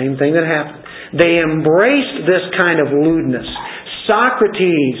Greece, same thing that happened. They embraced this kind of lewdness.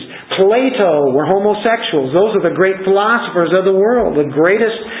 Socrates, Plato were homosexuals. Those are the great philosophers of the world, the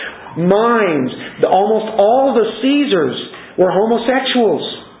greatest minds. Almost all the Caesars were homosexuals.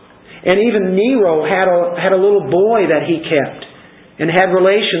 And even Nero had a little boy that he kept and had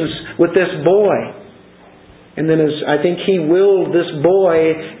relations with this boy. And then I think he willed this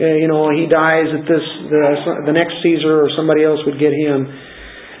boy, he dies at the next Caesar or somebody else would get him.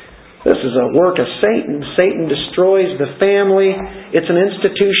 This is a work of Satan. Satan destroys the family. It's an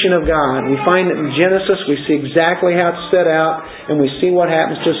institution of God. We find it in Genesis. We see exactly how it's set out, and we see what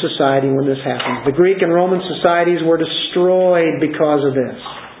happens to society when this happens. The Greek and Roman societies were destroyed because of this.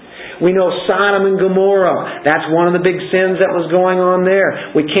 We know Sodom and Gomorrah. That's one of the big sins that was going on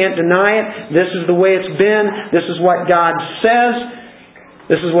there. We can't deny it. This is the way it's been. This is what God says.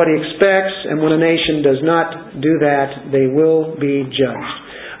 This is what He expects. And when a nation does not do that, they will be judged.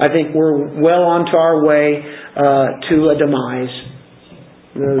 I think we're well onto our way to a demise.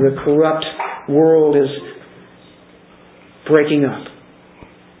 The corrupt world is breaking up.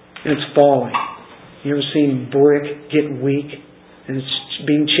 And it's falling. You ever seen brick get weak? And it's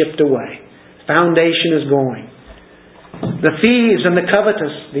being chipped away. Foundation is going. The thieves and the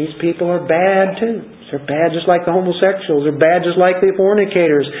covetous, these people are bad too. They're bad just like the homosexuals. They're bad just like the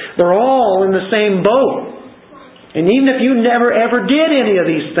fornicators. They're all in the same boat. And even if you never ever did any of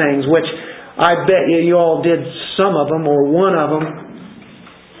these things, which I bet you all did some of them or one of them,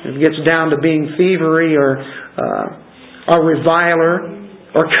 it gets down to being thievery or a reviler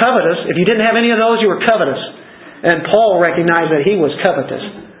or covetous. If you didn't have any of those, you were covetous. And Paul recognized that he was covetous.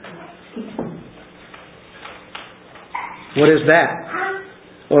 What is that?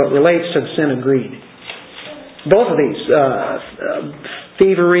 Well, it relates to the sin of greed. Both of these,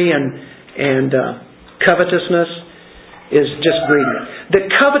 thievery and covetousness is just greedy. The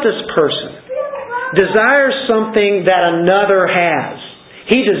covetous person desires something that another has.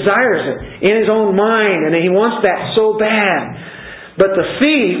 He desires it in his own mind, and he wants that so bad. But the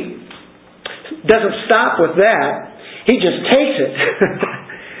thief doesn't stop with that. He just takes it.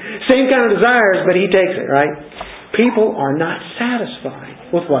 Same kind of desires, but he takes it, right? People are not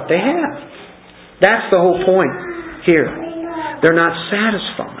satisfied with what they have. That's the whole point here. They're not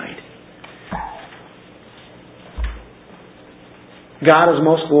satisfied. God is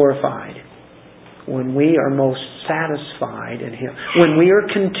most glorified when we are most satisfied in Him. When we are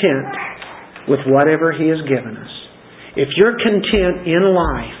content with whatever He has given us. If you're content in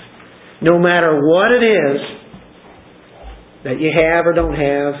life, no matter what it is that you have or don't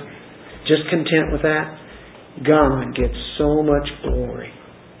have, just content with that, God gets so much glory.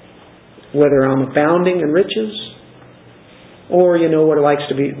 Whether I'm abounding in riches, or you know what it likes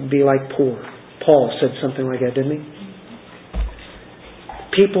to be like poor. Paul said something like that, didn't he?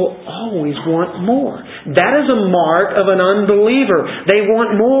 People always want more. That is a mark of an unbeliever. They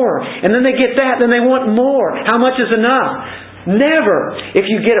want more. And then they get that, then they want more. How much is enough? Never.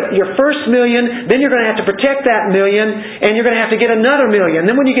 If you get your first $1,000,000, then you're going to have to protect that $1,000,000, and you're going to have to get another $1,000,000.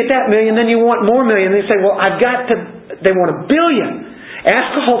 Then when you get that $1,000,000, then you want more $1,000,000. They say, well, they want $1 billion.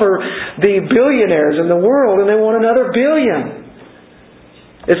 Ask all the billionaires in the world, and they want another $1 billion.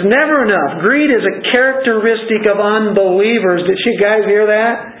 It's never enough. Greed is a characteristic of unbelievers. Did you guys hear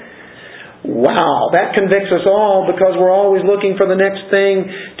that? Wow, that convicts us all because we're always looking for the next thing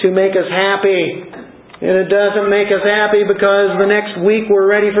to make us happy. And it doesn't make us happy because the next week we're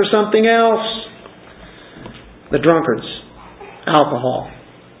ready for something else. The drunkards. Alcohol.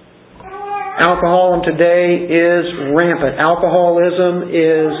 Alcoholism today is rampant. Alcoholism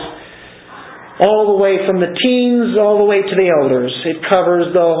is all the way from the teens all the way to the elders. It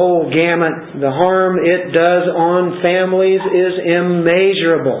covers the whole gamut. The harm it does on families is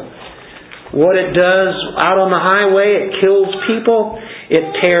immeasurable. What it does out on the highway, it kills people. It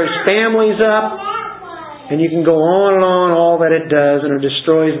tears families up. And you can go on and on all that it does, and it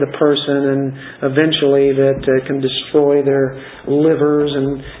destroys the person, and eventually that can destroy their livers,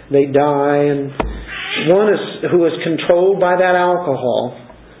 and they die. And one who is controlled by that alcohol,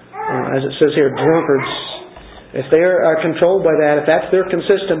 as it says here, drunkards. If they are controlled by that, if that's their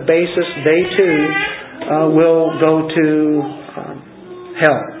consistent basis, they too will go to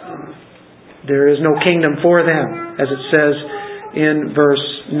hell. There is no kingdom for them, as it says in verse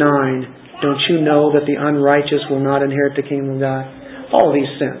 9. Don't you know that the unrighteous will not inherit the kingdom of God? All these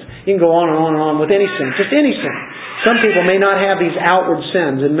sins. You can go on and on and on with any sin. Just any sin. Some people may not have these outward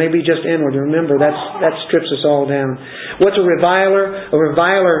sins and maybe just inward. Remember, that strips us all down. What's a reviler? A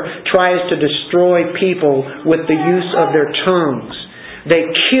reviler tries to destroy people with the use of their tongues. They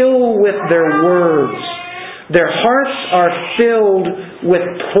kill with their words. Their hearts are filled with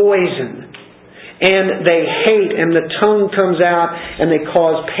poison. And they hate, and the tongue comes out, and they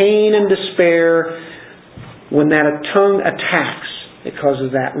cause pain and despair. When that tongue attacks, it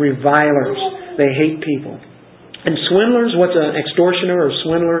causes that. Revilers, they hate people. And swindlers, what's an extortioner or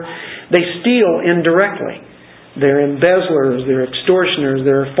swindler? They steal indirectly. They're embezzlers, they're extortioners,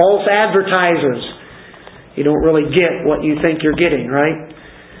 they're false advertisers. You don't really get what you think you're getting, right?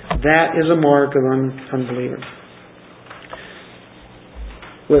 That is a mark of unbeliever.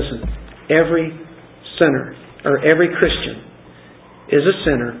 Listen, every sinner, or every Christian, is a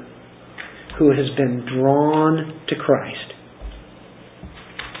sinner who has been drawn to Christ.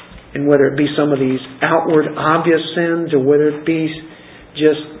 And whether it be some of these outward obvious sins, or whether it be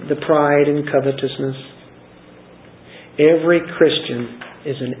just the pride and covetousness, every Christian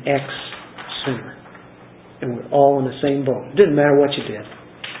is an ex-sinner. And we're all in the same boat. It didn't matter what you did.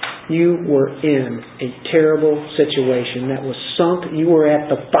 You were in a terrible situation that was sunk. You were at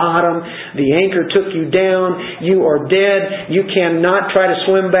the bottom. The anchor took you down. You are dead. You cannot try to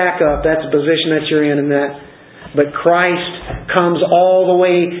swim back up. That's the position that you're in that. But Christ comes all the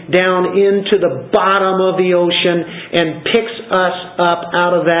way down into the bottom of the ocean and picks us up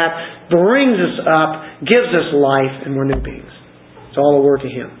out of that, brings us up, gives us life, and we're new beings. It's all a work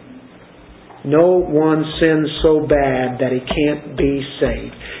of Him. No one sins so bad that he can't be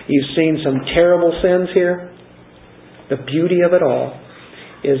saved. You've seen some terrible sins here. The beauty of it all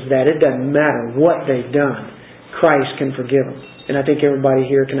is that it doesn't matter what they've done. Christ can forgive them. And I think everybody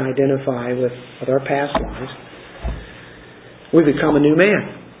here can identify with our past lives. We become a new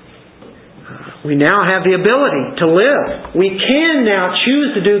man. We now have the ability to live. We can now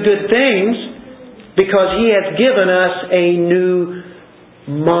choose to do good things because He has given us a new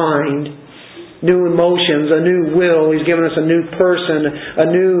mind new emotions, a new will. He's given us a new person, a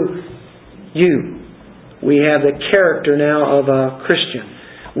new you. We have the character now of a Christian.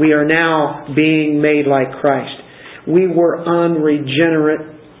 We are now being made like Christ. We were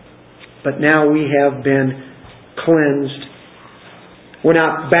unregenerate, but now we have been cleansed. We're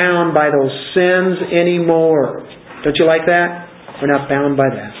not bound by those sins anymore. Don't you like that? We're not bound by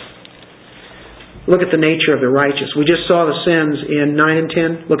that. Look at the nature of the righteous. We just saw the sins in 9 and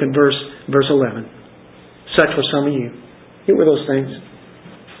 10. Look at verse 11. Such were some of you. You were those things.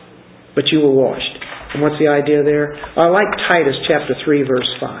 But you were washed. And what's the idea there? I like Titus chapter 3 verse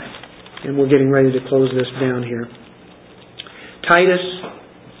 5. And we're getting ready to close this down here. Titus,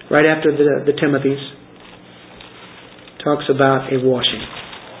 right after the Timothys, talks about a washing.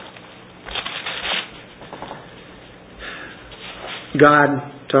 God,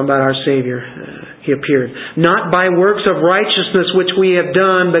 talking about our Savior, He appeared. Not by works of righteousness which we have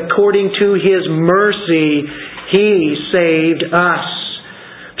done, but according to His mercy, He saved us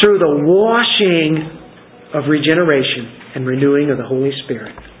through the washing of regeneration and renewing of the Holy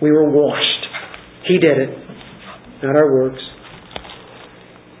Spirit. We were washed. He did it, not our works.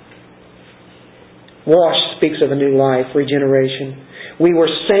 Washed speaks of a new life, regeneration. We were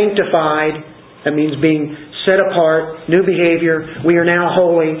sanctified. That means being set apart, new behavior. We are now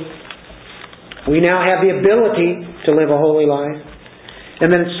holy. We now have the ability to live a holy life.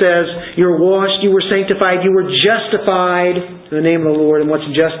 And then it says, you're washed, you were sanctified, you were justified in the name of the Lord. And what's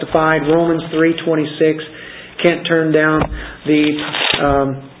justified? Romans 3:26. Can't turn down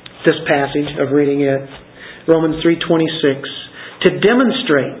this passage of reading it. Romans 3:26. To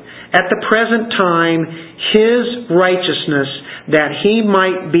demonstrate at the present time His righteousness, that He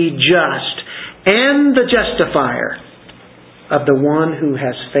might be just and the justifier of the one who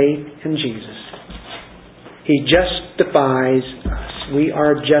has faith in Jesus. He justifies us. We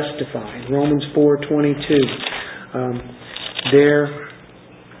are justified. Romans 4:22. There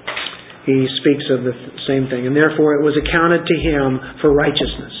he speaks of the same thing. And therefore it was accounted to Him for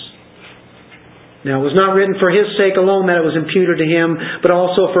righteousness. Now it was not written for His sake alone that it was imputed to Him, but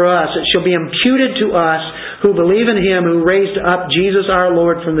also for us. It shall be imputed to us who believe in Him who raised up Jesus our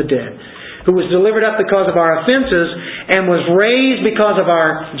Lord from the dead, who was delivered up because of our offenses and was raised because of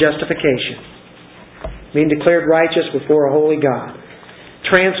our justification. Being declared righteous before a holy God.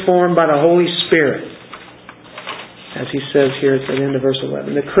 Transformed by the Holy Spirit. As he says here at the end of verse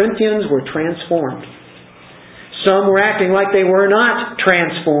 11. The Corinthians were transformed. Some were acting like they were not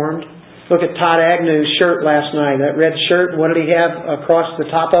transformed. Look at Todd Agnew's shirt last night. That red shirt, what did he have across the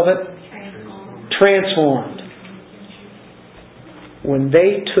top of it? Transformed. When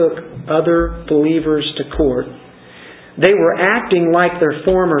they took other believers to court, they were acting like their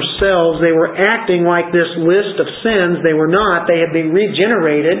former selves. They were acting like this list of sins. They were not. They had been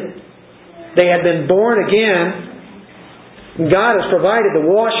regenerated. They had been born again. God has provided the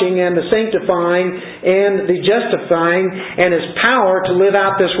washing and the sanctifying and the justifying and His power to live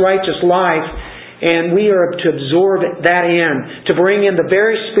out this righteous life. And we are to absorb that in, to bring in the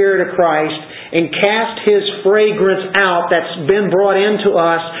very Spirit of Christ and cast His fragrance out that's been brought into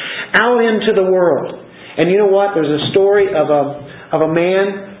us, out into the world. And you know what? There's a story of a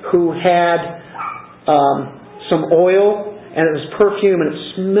man who had some oil and it was perfume and it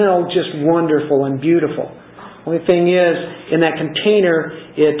smelled just wonderful and beautiful. Only thing is, in that container,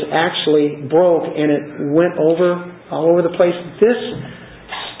 it actually broke and it went all over the place. This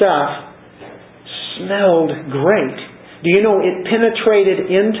stuff smelled great. Do you know it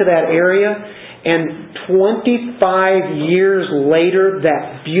penetrated into that area? And 25 years later,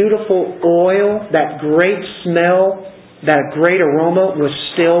 that beautiful oil, that great smell, that great aroma was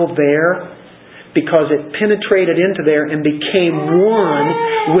still there because it penetrated into there and became one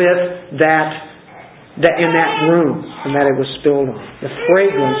with that in that room and that it was spilled on. The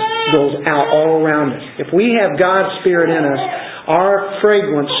fragrance goes out all around us. If we have God's Spirit in us, our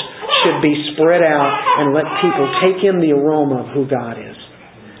fragrance should be spread out and let people take in the aroma of who God is.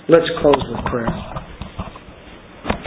 Let's close with prayer.